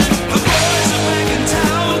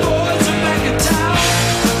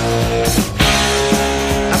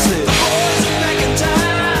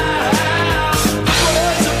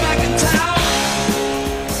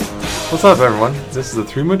What's up, everyone? This is the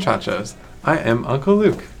Three Muchachos. I am Uncle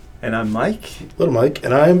Luke. And I'm Mike. Little Mike,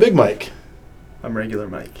 and I am Big Mike. I'm regular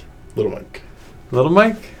Mike. Little Mike. Little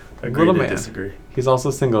Mike? Agree Little to man. disagree. He's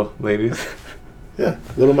also single, ladies. Yeah,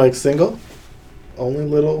 Little Mike's single. Only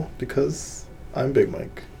little because I'm Big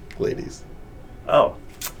Mike, ladies. Oh.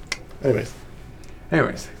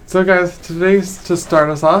 Anyways, So guys, today's to start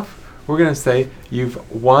us off, we're going to say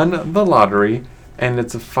you've won the lottery, and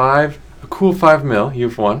it's a cool 5 mil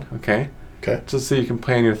you've won, okay? Okay. Just so you can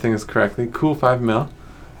plan your things correctly. Cool 5 mil.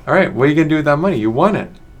 All right, what are you going to do with that money? You won it.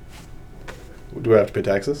 Do I have to pay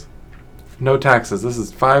taxes? No taxes. This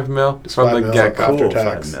is 5 mil Just from 5 the mil get-go. after Cool,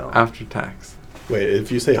 tax. 5 mil. After tax. Wait,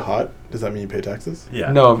 if you say hot, does that mean you pay taxes?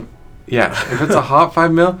 Yeah. No, yeah. If it's a hot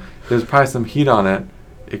 5 mil, there's probably some heat on it.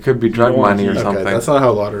 It could be drug don't want money or heat. Okay, something. that's not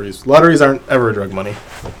how lotteries aren't ever drug money,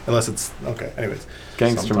 unless it's okay. Anyways,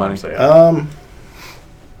 Gangster money. Sometimes they are.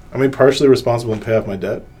 I mean, partially responsible and pay off my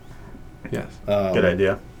debt. Yes. Good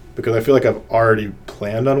idea. Because I feel like I've already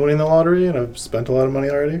planned on winning the lottery and I've spent a lot of money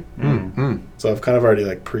already. So I've kind of already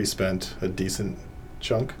like pre-spent a decent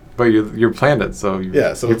chunk. But you're planned it, so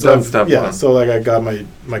So you've done step one. So like I got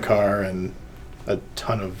my car and a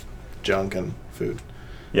ton of junk and food.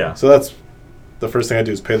 Yeah. So that's the first thing I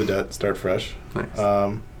do is pay the debt, start fresh. Nice.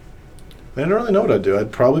 I don't really know what I'd do.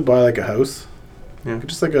 I'd probably buy like a house, Yeah.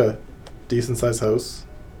 just like a decent sized house.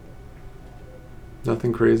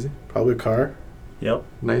 Nothing crazy. Probably a car. Yep.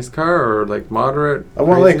 Nice car or like moderate? I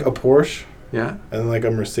want crazy? like a Porsche Yeah. and like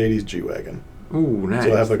a Mercedes G wagon. Ooh, nice.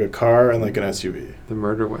 So I have like a car and like an SUV. the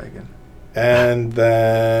murder wagon. And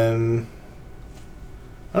then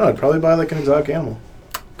I don't know. I'd probably buy like an exotic animal.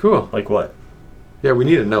 Cool. Like what? Yeah, we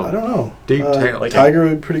need to know. I don't know. Detail. Like tiger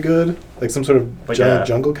would be pretty good. Like some sort of Like giant a-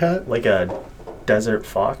 jungle cat. Like a desert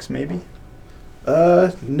fox, maybe?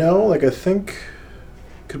 No. Like I think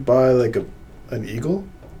could buy like an eagle,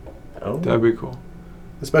 Oh. That'd be cool.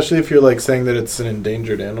 especially if you're like saying that it's an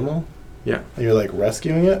endangered animal Yeah. and you're like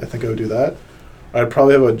rescuing it. I think I would do that. I'd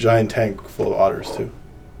probably have a giant tank full of otters too.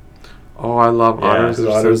 Oh, I love Yeah. otters. They're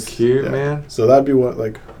Otters, so cute, yeah. man. So that'd be what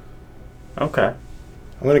like Okay.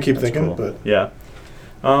 I'm gonna keep That's thinking, cool. but Yeah.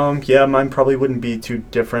 Yeah, mine probably wouldn't be too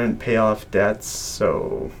different. Pay off debts,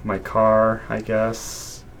 so my car, I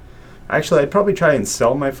guess. Actually, I'd probably try and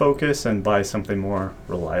sell my Focus and buy something more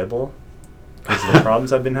reliable because of the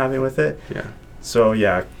problems I've been having with it. Yeah. So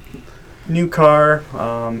yeah, new car,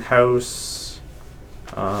 house,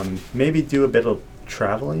 maybe do a bit of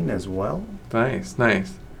traveling as well. Nice,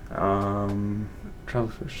 nice. Um, Travel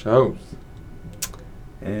for shows.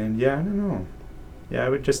 and yeah, I don't know. Yeah, I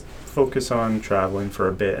would just focus on traveling for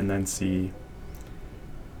a bit and then see,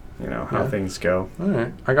 how Yeah. things go. All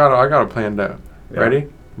right. I got it planned out. Yeah.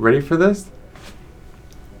 Ready for this?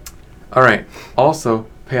 All right. Also,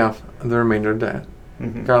 pay off the remainder of debt.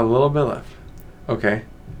 Mhm. Got a little bit left. Okay.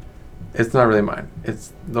 It's not really mine.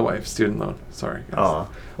 It's the wife's student loan. Sorry, guys. Aw,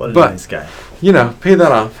 what a But- nice guy. Pay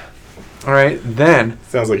that off. All right. Then,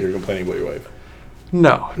 sounds like you're complaining about your wife.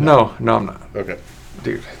 no, I'm not. Okay.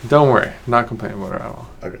 Dude, don't worry. Not complaining about her at all.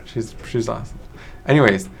 Okay. She's awesome.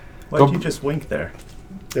 Anyways, Why'd Go- you just wink there?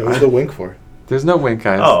 Yeah, what's the wink for? there's no wink,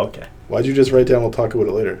 guys. Oh, okay. Why'd you just write down? We'll talk about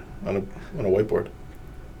it later on a whiteboard.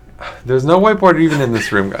 There's no whiteboard even in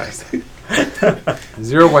this room, guys.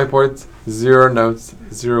 0 whiteboards, 0 notes,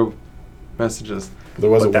 0 messages. There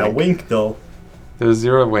was But a that wink. wink, though. There's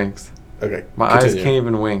 0 winks. Okay. My eyes continue. can't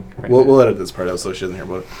even wink. Right We'll, now. we'll edit this part out so she doesn't hear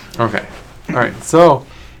about it. Okay. All right. So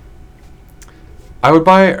I would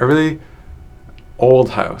buy a really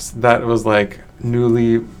old house that was like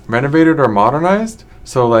newly renovated or modernized.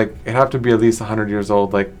 So like it'd have to be at least 100 years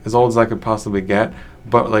old, like as old as I could possibly get,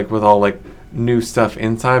 but like with all like new stuff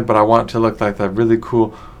inside. But I want it to look like that really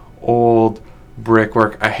cool old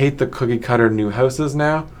brickwork. I hate the cookie cutter new houses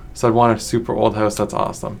now. So I'd want a super old house that's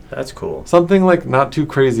awesome. That's cool. Something like not too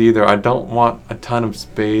crazy either. I don't want a ton of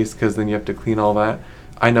space because then you have to clean all that.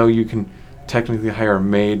 I know you can technically hire a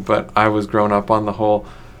maid, but I was grown up on the whole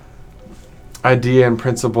idea and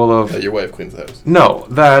principle of Your wife cleans the house. no,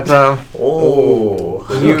 that Oh.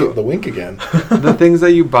 The wink again. the things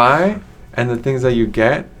that you buy and the things that you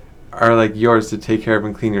get are like yours to take care of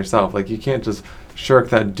and clean yourself. Like you can't just shirk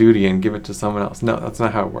that duty and give it to someone else. No, that's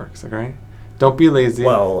not how it works. Okay, don't be lazy.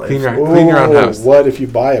 Well, clean if- your own house. What if you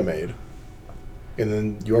buy a maid, and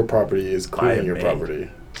then your property is Buy a cleaning your maid. property?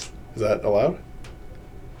 Is that allowed?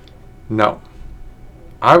 No.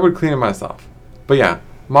 I would clean it myself. But yeah,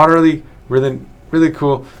 moderately, really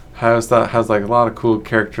cool house that has like a lot of cool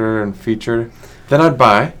character and feature. Then I'd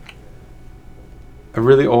buy a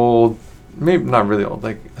really old, maybe not really old,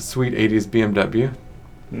 like a sweet 80s BMW.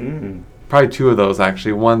 Mm. Probably 2 of those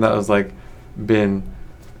actually. One that was like been,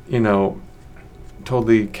 you know,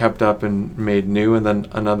 totally kept up and made new, and then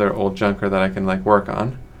another old junker that I can like work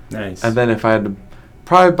on. Nice. And then if I had to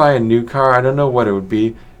probably buy a new car, I don't know what it would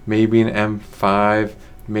be. Maybe an M5,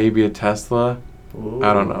 maybe a Tesla. Ooh.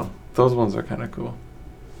 I don't know. Those ones are kind of cool.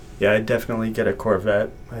 Yeah, I'd definitely get a Corvette,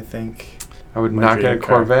 I think. I would My not get a dream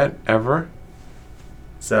car. Corvette ever.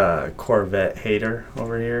 It's a Corvette hater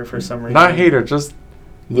over here for some reason. Not hater, just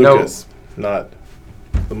Lucas, not.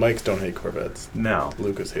 The Mikes don't hate Corvettes. No.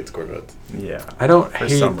 Lucas hates Corvettes. Yeah. I don't For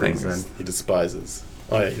hate some things. reason. He despises.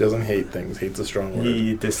 Oh yeah, he doesn't hate things. Hates a strong word.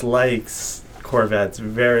 He dislikes Corvettes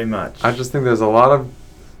very much. I just think there's a lot of,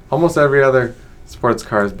 almost every other sports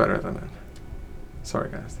car is better than it. Sorry,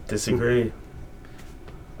 guys. disagree.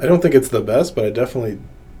 I don't think it's the best, but I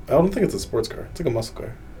don't think it's a sports car. It's like a muscle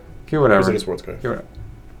car. Okay, Or is whatever. it a sports car? Okay, whatever.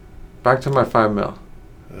 Back to my 5 mil.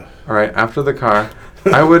 Ugh. All right, after the car,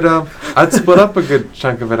 I would I'd split up a good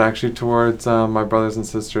chunk of it actually towards my brothers and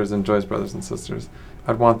sisters and Joy's brothers and sisters.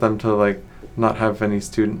 I'd want them to like not have any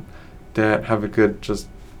student debt, have a good just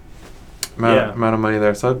amount of money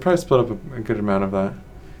there. So I'd probably split up a good amount of that,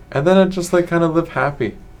 and then I'd just like kind of live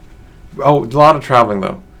happy. Oh, a lot of traveling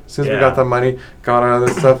though. As soon as we got Yeah. the money, got our other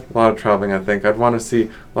stuff, a lot of traveling. I think I'd want to see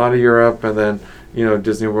a lot of Europe, and then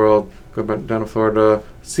Disney World, go back down to Florida,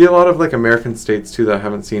 see a lot of like American states too that I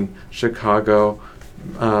haven't seen. Chicago,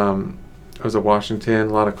 was it Washington?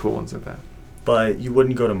 A lot of cool ones like that. But you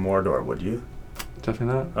wouldn't go to Mordor, would you?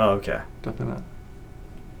 Definitely not. Oh, okay. Definitely not.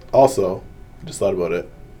 Also, just thought about it.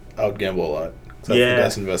 I would gamble a lot. So that's Yeah. the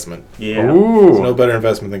best investment. Yeah. Ooh. There's no better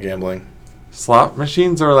investment than gambling. Slot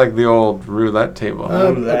machines or like the old roulette table.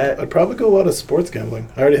 I'd probably go a lot of sports gambling.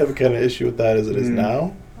 I already have a kind of issue with that as it is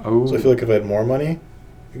now. Oh. So I feel like if I had more money,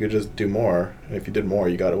 you could just do more. And if you did more,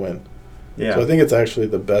 you got to win. Yeah. So I think it's actually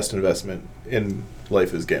the best investment in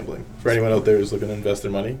life is gambling. For anyone out there who's looking to invest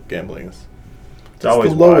their money, gambling is it's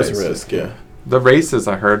always the lowest wise. risk. Yeah. The races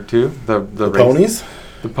I heard too. The races. Ponies.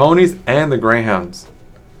 The ponies and the greyhounds.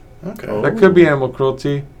 Okay. Oh. That could be animal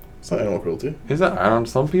cruelty. It's not animal cruelty. Is that? I don't.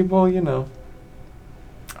 Some people,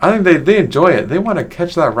 I think they enjoy it. They want to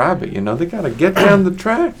catch that rabbit. They got to get down the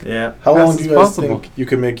track. Yeah. How long Fast do as you guys possible. think you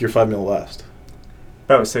could make your 5 mil last?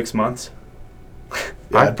 About 6 months.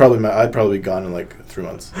 Yeah, I- I'd probably be gone in like 3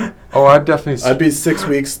 months. Oh, I'd definitely. I'd be 6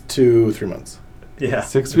 weeks to 3 months. Yeah.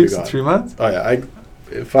 6 I'd be weeks to gone. 3 months. Oh yeah,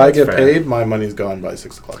 if I That's get fair. paid, my money's gone by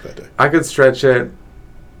 6 o'clock that day. I could stretch it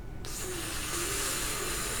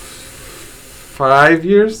 5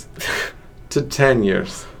 years to 10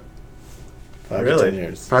 years. 5 to Really? 10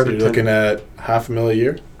 years. 5 so to you're 10. looking at $500,000 a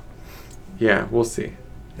year. Yeah, we'll see.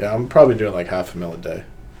 Yeah, I'm probably doing like $500,000 a day.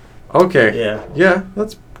 Okay. Yeah. Yeah,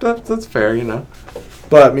 that's fair.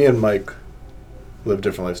 But me and Mike live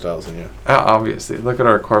different lifestyles than you. Obviously, look at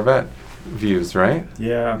our Corvette views, right?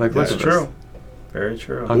 Yeah. Like, that's look at true. this. Very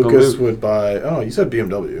true. Uncle Lucas Luke. would buy. Oh, you said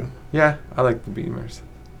BMW. Yeah, I like the Beamers.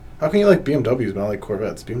 How can you like BMWs but not like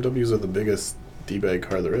Corvettes? BMWs are the biggest D-bag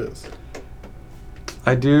car there is.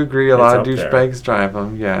 I do agree. A It's lot of up there. douchebags drive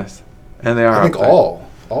them. Yes, and they are. I think up there.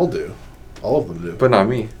 all do. All of them do. But not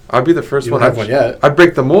me. I'd be the first you one. don't have one yet. I'd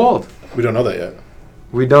break the mold. We don't know that yet.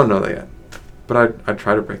 We don't know that yet. But I'd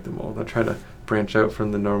try to break the mold. I'd try to branch out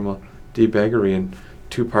from the normal debaggery and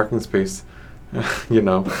 2 parking space,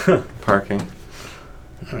 parking.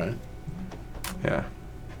 All right. Yeah.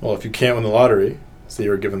 Well, if you can't win the lottery, say you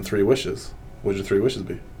were given 3 wishes, what would your 3 wishes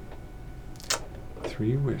be?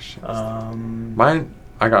 3 wishes. Mine.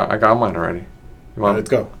 I got mine already. You All want? right, let's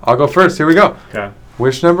go. I'll go first. Here we go. Okay.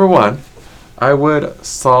 Wish number 1, I would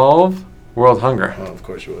solve world hunger. Oh, of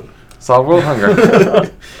course you would. Solve world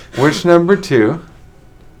hunger. Wish number 2,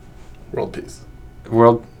 World peace.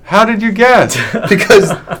 world. How did you guess? Because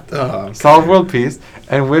Solve world peace.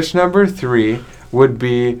 And wish number 3 would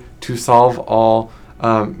be to solve all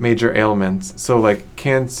major ailments. So like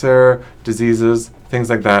cancer, diseases, things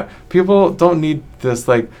like that. People don't need this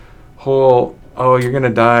like whole, oh, you're going to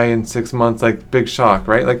die in 6 months, like big shock,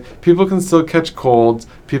 right? Like people can still catch colds.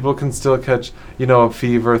 People can still catch, a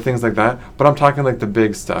fever, things like that. But I'm talking like the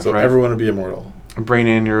big stuff, so right? everyone would be immortal. Brain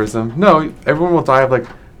aneurysm. No, everyone will die of like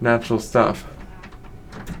natural stuff.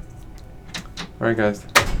 All right, guys.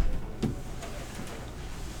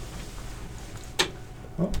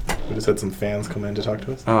 Well, we just had some fans come in to talk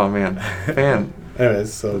to us. Oh man, fan.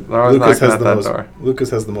 Anyways, so Laura's Lucas knocking has at the that most. door. Lucas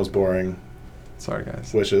has the most boring Sorry,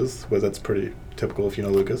 guys. wishes. Well, that's pretty typical if you know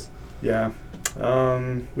Lucas. Yeah.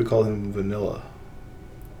 We call him Vanilla.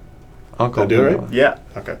 Uncle. Did I do it right? Vanilla.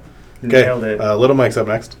 Yeah. Okay. Nailed it. Little Mike's up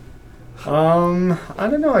next. I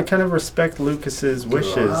don't know. I kind of respect Lucas's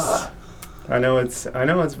wishes. I know it's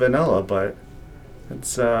vanilla, but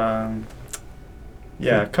it's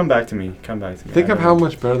Yeah, come back to me. Come back to me. Think I of don't how know.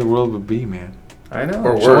 much better the world would be, man. I know.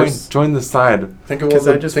 Or Join, worse. join the side. Think of all 'Cause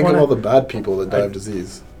I the just think of wanna- all the bad people that die I- of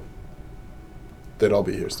disease. They'd all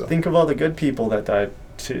be here still. Think of all the good people that died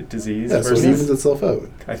to disease Yeah, so it versus. evens itself out.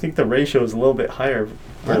 I think the ratio is a little bit higher.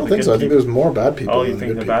 I don't think so. I think there's more bad people. Oh, than you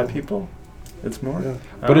think good the bad people? It's more. Yeah.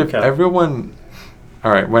 But Oh, if okay. everyone,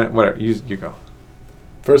 all right, whatever, you go.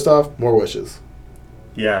 First off, more wishes.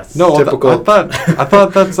 Yes. No, Typical. I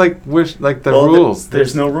thought that's like like the Well, rules.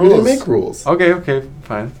 There's no We rules. didn't make rules. Okay,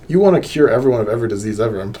 fine. You want to cure everyone of every disease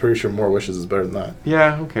ever. I'm pretty sure more wishes is better than that.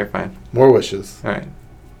 Yeah, okay, fine. More wishes. All right.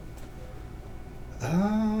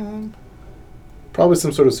 Probably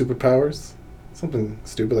some sort of superpowers. Something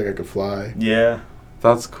stupid like I could fly. Yeah.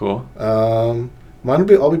 That's cool. Mine would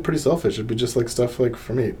be I'll be pretty selfish. It'd be just like stuff like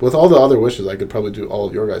for me. With all the other wishes, I could probably do all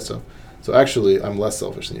of your guys' stuff. So actually, I'm less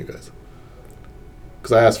selfish than you guys.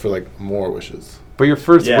 Because I asked for like more wishes. But your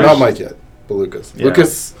first Yeah. wish. Not Mike yet, but Lucas. Yeah.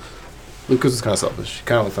 Lucas is kind of selfish. He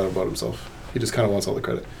kind of only thought about himself. He just kind of wants all the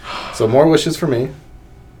credit. So more wishes for me.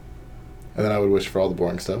 And then I would wish for all the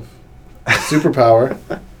boring stuff. Superpower.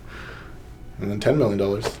 And then $10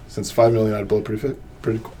 million. Since $5 million, I'd blow it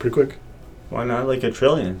pretty quick. Why not like $1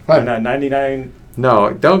 trillion? Fine. Why not 99?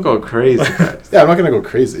 No, don't go crazy, guys. Yeah, I'm not gonna go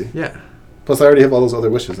crazy. Yeah. Plus, I already have all those other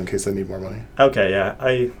wishes in case I need more money. Okay, yeah.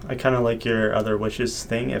 I kind of like your other wishes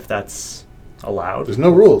thing if that's allowed. There's no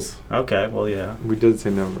rules. Okay, well, yeah. We did say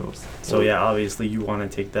no rules. So yeah, obviously you want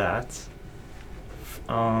to take that.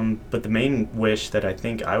 But the main wish that I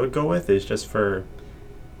think I would go with is just for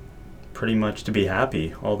pretty much to be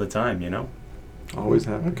happy all the time, you know? Always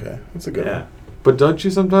happy. Okay, that's a good Yeah. one. But don't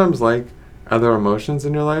you sometimes like other emotions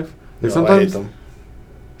in your life? Like No, I hate them.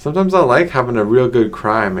 Sometimes I like having a real good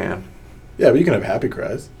cry, man. Yeah, but you can have happy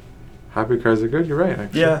cries. Happy cries are good. You're right.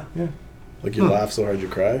 Actually. Yeah. Yeah. Like you laugh so hard you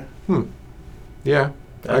cry. Yeah.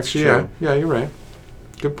 That's actually, true. yeah. You're right.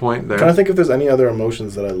 Good point there. I'm trying to think if there's any other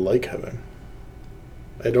emotions that I like having.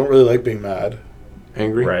 I don't really like being mad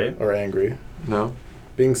Angry. Right? or angry. No.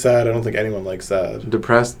 Being sad, I don't think anyone likes sad.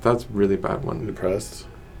 Depressed. That's a really bad one. Depressed.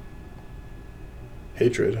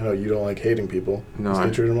 Hatred. I know you don't like hating people. No, Is I-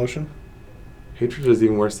 hatred an emotion? Hatred is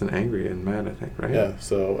even worse than angry and mad. I think. Right. Yeah,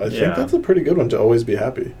 so I Yeah. think that's a pretty good one to always be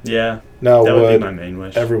happy. Yeah. Now, That would be would my main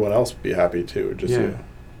wish. everyone else be happy too? Just Yeah. you?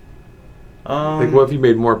 Like, what if you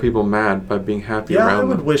made more people mad by being happy Yeah, I around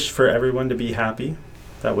would them? wish for everyone to be happy.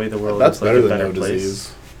 That way the world That's is like better a than better no place.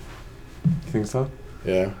 disease. You think so?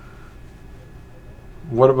 Yeah.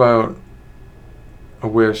 What about a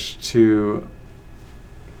wish to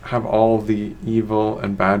have all the evil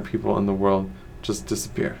and bad people in the world just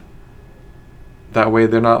disappear? That way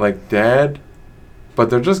they're not like dead, but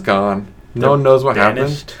they're just gone. No They're one knows what happened.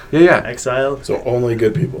 banished, Yeah. exiled. So only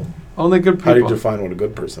good people. Only good people. How do you define what a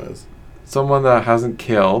good person is? Someone that hasn't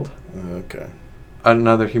killed Okay.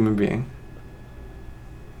 another human being.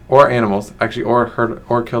 Or animals, actually, or hurt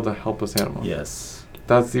or killed a helpless animal. Yes.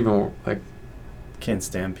 That's even like Can't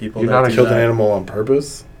stand people. You're that not a do Killed an that. animal on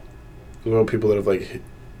purpose? What about people that have like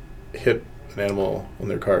hit an animal in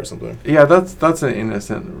their car or something? yeah, that's an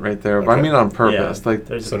innocent right there. But I Okay. mean on purpose. Yeah, Like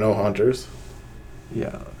there's So no hunters?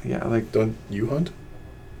 yeah, like Don't you hunt?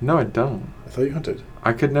 no, I don't. I thought you hunted.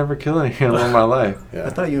 I could never kill any animal in my life. Yeah. I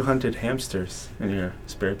thought you hunted hamsters in your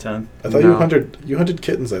spare time. I thought No. you hunted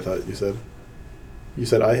kittens, I thought you said. You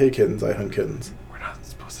said I hate kittens, I hunt kittens. We're not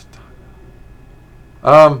supposed to talk.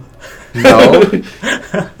 No.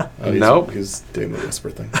 Oh, Nope. He's doing the whisper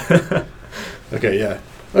thing. Okay, yeah.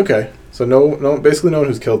 Okay. So no basically no one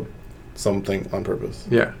who's killed something on purpose.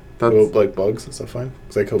 Yeah, that's Well, like bugs, is that fine?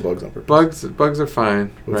 Because I kill bugs on purpose. bugs are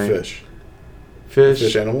fine, With right? fish. Fish.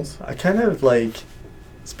 Fish animals? I kind of like,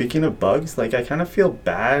 speaking of bugs, like I kind of feel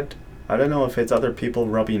bad. I don't know if it's other people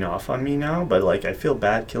rubbing off on me now, but like I feel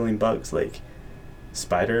bad killing bugs, like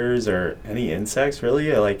spiders or any insects.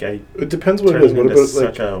 Really, I It depends what it turned is. What into about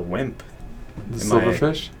such like a wimp. The in my-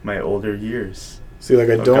 silverfish. My older years. see like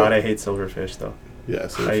I Oh don't God, I hate silverfish though. yeah,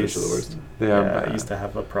 so I fish are the used- worst. They are Yeah, I bad. used to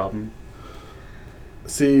have a problem.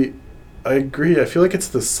 See, I agree. I feel like it's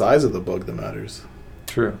the size of the bug that matters.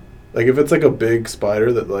 True. Like if it's like a big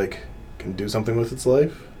spider that like can do something with its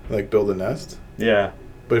life, like build a nest. Yeah,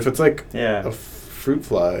 But if it's like yeah, a fruit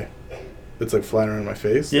fly that's like flying around my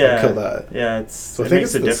face, yeah. I'll kill that. Yeah, it's So I it think makes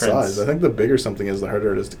it's a the difference. size. I think the bigger something is, the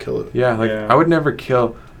harder it is to kill it. Yeah, like Yeah. I would never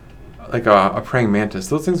kill like a praying mantis.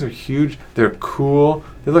 Those things are huge. They're cool.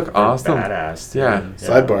 They look They're awesome. Badass. Yeah. dude.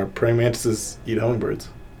 Sidebar: praying mantises eat hummingbirds.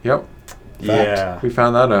 Yep, Yeah. we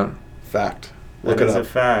found that out. Fact. That Look it is a up.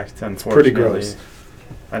 fact, pretty unfortunately. gross.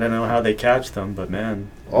 I don't know how they catch them, but man,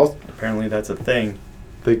 All apparently that's a thing.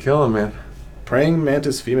 They kill them, man. praying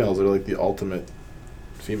mantis females are like the ultimate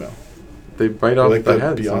female. they bite They're off like the the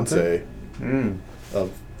heads. don't they? Beyonce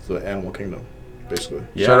of the animal kingdom, basically.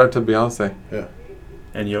 Yeah. Shout out to Beyonce. Yeah.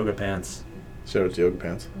 And yoga pants. Shout out to Yoga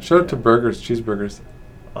Pants. Shout out to Yeah. burgers, cheeseburgers.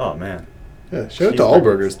 Oh man. Yeah. Shout out to all Cheeseburgers.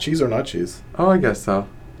 burgers, cheese or not cheese. Oh, I guess so.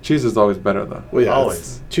 Cheese is always better though. Well, yeah,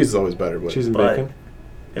 Always. cheese is always better. But Cheese and But- bacon.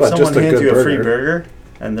 If But someone just a hands good you a free burger. burger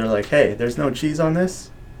and they're like, "Hey, there's no cheese on this,"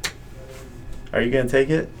 are you gonna take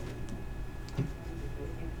it?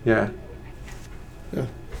 Yeah.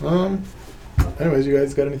 Anyways, you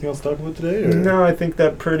guys got anything else to talk about today? Or? No, I think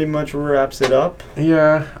that pretty much wraps it up.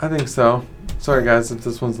 Yeah, I think so. Sorry guys if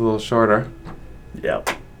this one's a little shorter. Yep.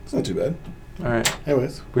 It's not too bad. All right.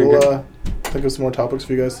 Anyways, We we'll good? think of some more topics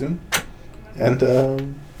for you guys soon. And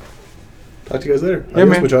talk to you guys later. Yeah, Adios,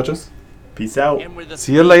 man. muchachos. Peace out. And we're the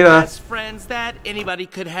See you three later. Best friends that anybody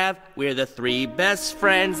could have. We're the three best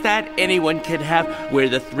friends that anyone could have. We're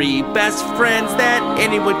the three best friends that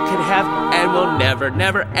anyone could have. And we'll never,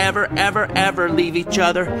 never, ever, ever, ever leave each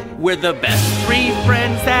other. We're the best three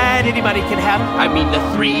friends that anybody could have. I mean,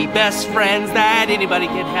 the three best friends that anybody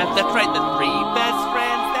could have. That's right, the three best